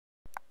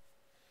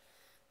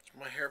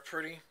My hair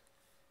pretty?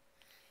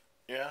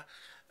 Yeah.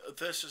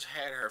 This is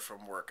hat hair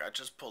from work. I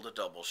just pulled a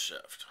double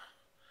shift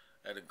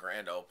at a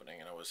grand opening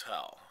and it was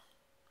hell.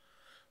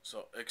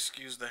 So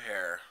excuse the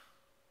hair.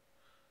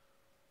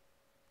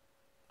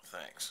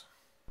 Thanks.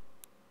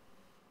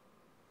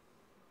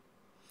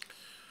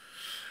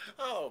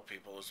 Oh,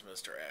 people, it's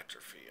Mr.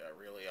 Atrophy.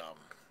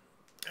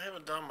 I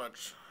haven't done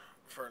much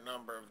for a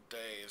number of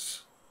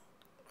days.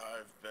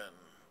 I've been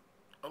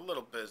a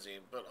little busy,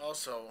 but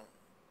also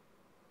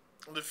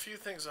the few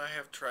things I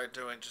have tried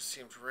doing just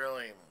seemed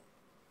really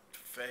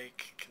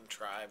fake,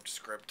 contrived,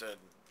 scripted.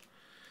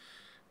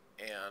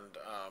 And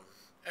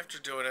after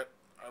doing it,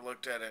 I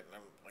looked at it and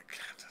I'm like,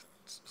 God, that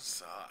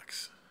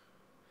sucks.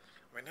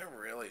 I mean, that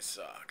really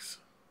sucks.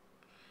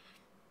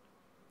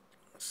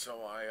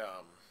 So I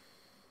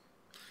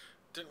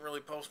didn't really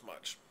post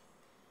much.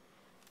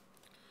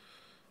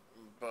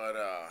 But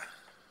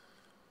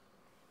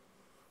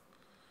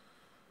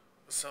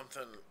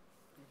something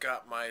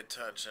got my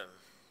attention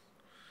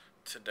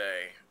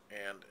today,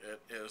 and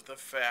it is the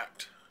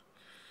fact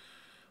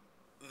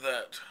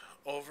that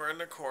over in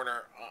the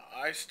corner,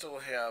 I still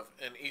have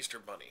an Easter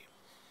bunny.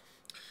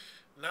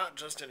 Not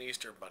just an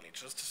Easter bunny.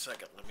 Just a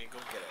second. Let me go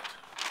get it.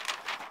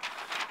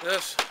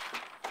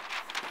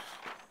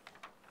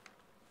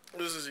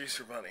 This is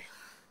Easter bunny.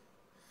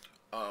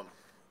 Um,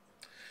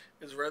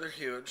 it's rather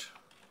huge.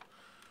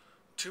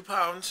 2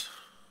 pounds.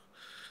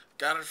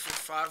 Got it for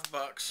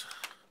 $5.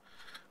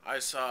 I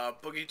saw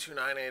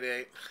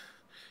Boogie2988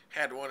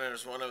 had one in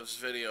one of his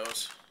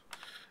videos,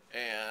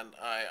 and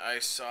I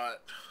saw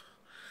it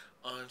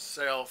on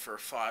sale for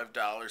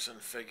 $5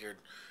 and figured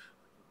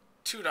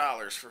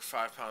 $2 for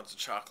 5 pounds of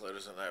chocolate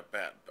isn't that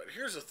bad. But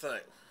here's the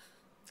thing.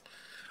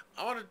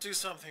 I want to do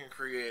something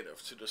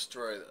creative to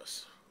destroy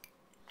this.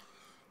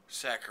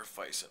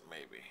 Sacrifice it,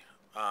 maybe.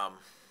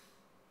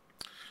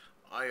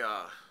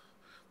 I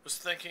was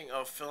thinking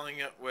of filling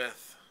it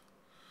with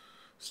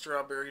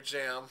strawberry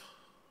jam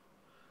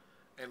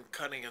and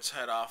cutting its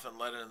head off and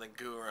letting the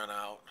goo run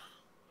out.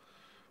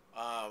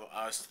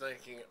 I was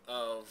thinking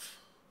of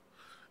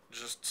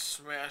just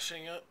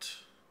smashing it,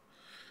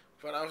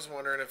 but I was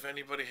wondering if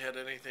anybody had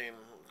anything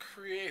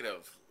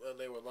creative that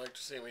they would like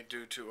to see me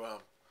do to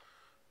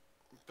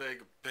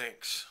Big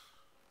Binks.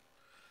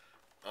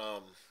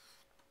 Um,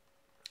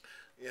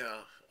 yeah,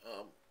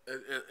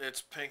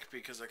 it's pink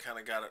because I kind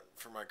of got it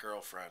for my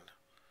girlfriend.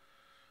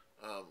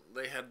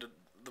 They had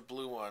the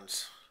blue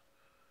ones,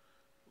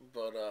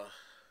 but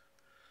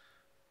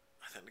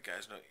I think the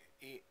guys know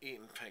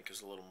eating pink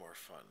is a little more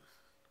fun.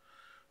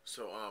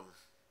 So I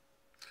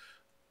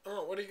don't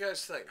know. What do you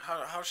guys think?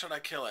 How should I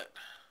kill it?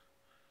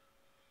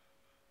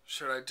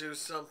 Should I do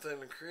something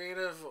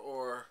creative,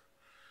 or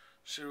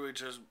should we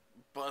just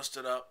bust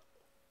it up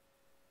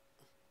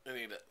and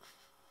eat it?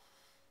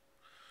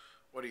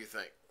 What do you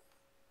think?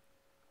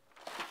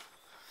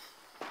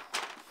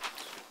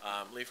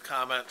 Leave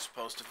comments,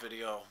 post a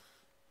video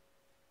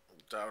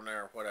down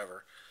there,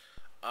 whatever.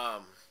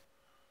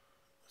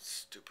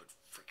 Stupid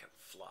freaking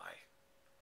fly.